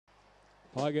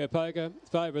Pogo Poker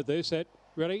favourite there, set,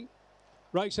 ready,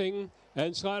 racing.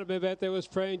 And slow to move out there was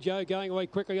Fran Joe going away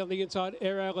quickly on the inside.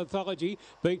 Aerial Anthology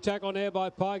being tackled now by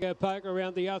Pogo Poker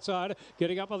around the outside.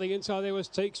 Getting up on the inside there was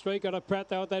Teak Street. Got a Pratt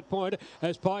though at that point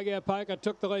as Pogo Poker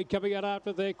took the lead. Coming out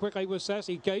after there quickly was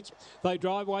Sassy Keats. They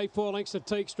drive away 4 lengths to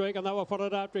Teak Street and they were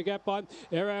followed after a gap by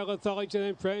Aerial Anthology. And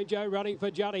then Fran Joe running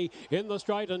for Juddy in the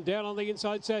straight and down on the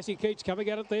inside. Sassy Keats coming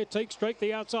at it there. Teak Street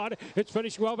the outside. It's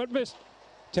finished well but missed.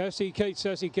 Sassy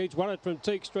Keats won it from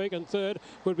Teak Street, and third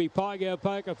would be Pogo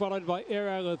Poker, followed by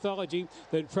Aerial Anthology.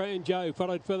 Then Fran Joe,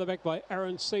 followed further back by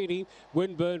Aaron Seaney.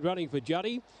 Winburn running for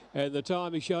Juddy, and the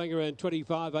time is showing around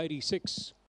 25.86.